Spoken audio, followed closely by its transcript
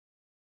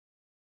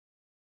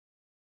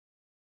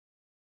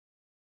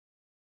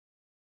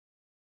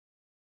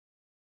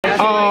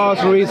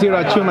Carlos Ruiz here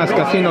at Chumas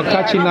Casino,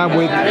 catching up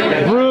with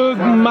Brook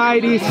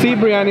Mighty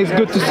Sibrian. It's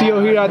good to see you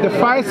here at the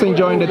fights,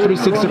 enjoying the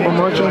 360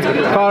 Promotions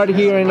card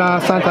here in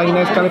Santa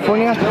Ynez,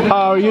 California.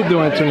 How are you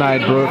doing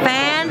tonight, Brook?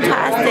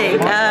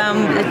 Fantastic.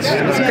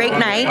 It's a great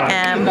night.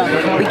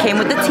 We came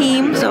with the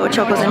team, so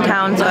Choco's in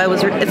town, so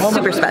it's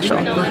super special.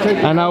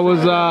 And that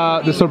was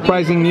the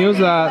surprising news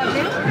that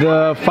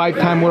the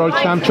 5-time world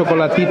champ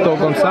Chocolatito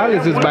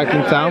Gonzalez is back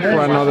in town for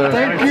another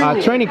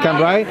training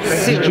camp, right?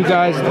 Did you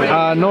guys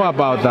know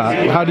about that?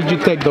 How did you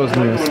take those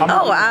news?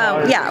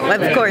 Yeah,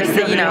 of course,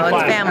 you know,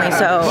 it's family,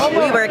 so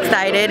we were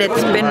excited.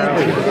 It's been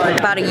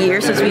about a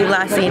year since we've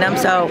last seen him,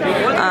 so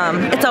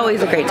it's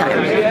always a great time.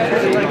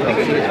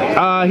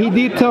 He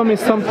did tell me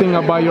something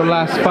about your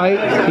last fight.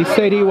 He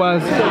said he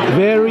was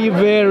very,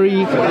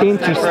 very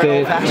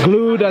interested,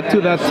 glued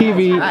to that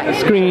TV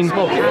screen,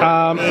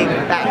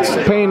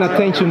 paying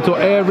attention to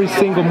every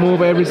single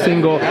move, every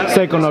single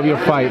second of your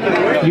fight.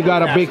 You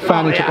got a big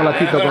fan in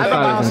Chocolatito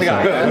Gonzalez.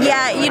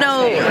 Yeah, you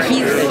know,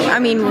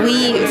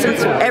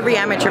 since every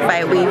amateur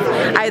fight, we've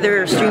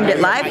either streamed it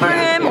live for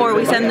him or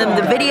we send them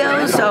the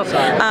videos, so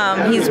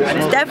he's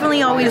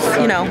definitely always,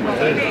 you know,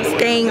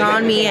 staying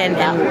on me and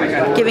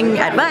giving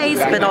advice,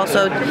 but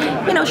also,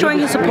 you know, showing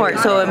his support,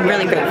 so I'm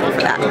really grateful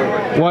for that.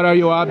 What are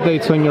your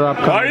updates on your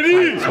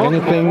upcoming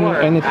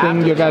fights?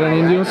 Anything you got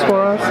any news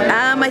for us?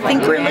 I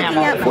think we're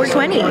looking at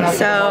 420,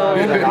 so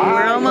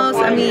we're almost,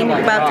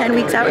 about 10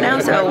 weeks out now,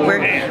 so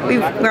we're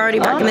already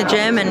back in the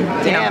gym, and,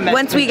 you know,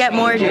 once we get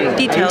more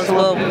details,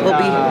 we'll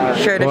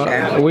be sure to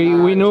share.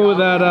 We knew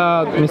that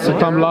Mr.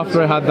 Tom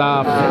Loeffler had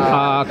the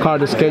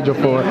card scheduled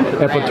for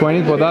April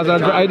 20th, but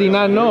I did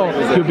not know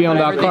you'd be on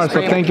that card,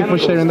 so thank you for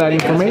sharing that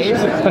information.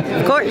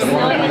 Of course.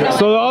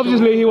 So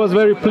obviously he was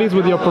very pleased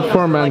with your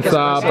performance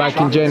back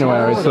in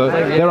January, so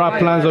there are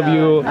plans of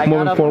you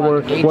moving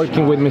forward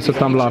working with Mr.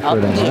 Tom Loeffler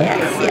then, right?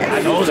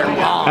 Yes.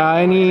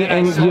 And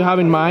do you have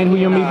in mind who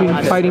you may be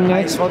fighting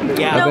next? Are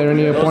there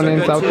any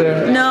opponents out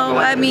there? No,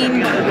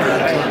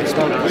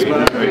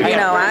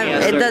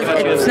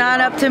 it's not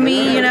up to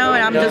me, you know,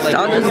 and I'll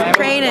just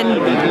train,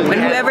 and when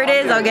whoever it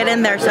is, I'll get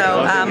in there.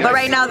 So, but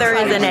right now there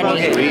isn't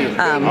any.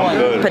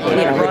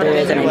 There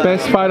isn't any.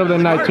 Best fight of the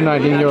night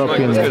tonight, in your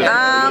opinion?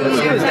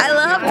 I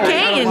loved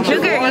Kane and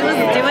Sugar. He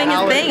was doing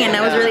his thing, and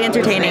that was really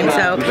entertaining.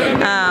 So,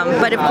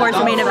 but of course,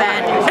 main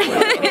event.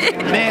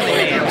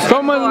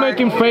 Someone's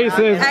making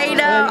faces. I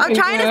know. I'm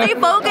trying to stay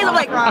focused. I'm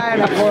like,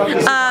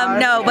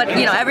 no, but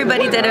you know,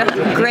 everybody did a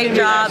great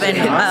job, and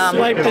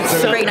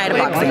great night of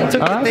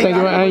boxing. Thank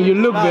you, and you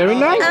look very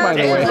nice, by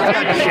the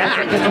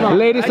way.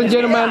 Ladies and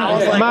gentlemen,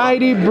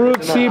 Mighty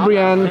Brook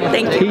Sibrian.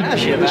 Thank you.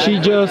 She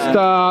just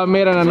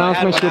made an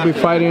announcement. She'll be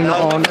fighting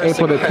on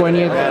April the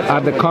 20th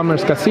at the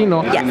Commerce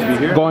Casino.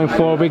 Yes. Going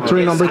for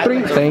victory number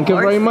 3. Thank you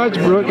very much,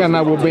 Brook, and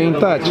I will be in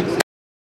touch.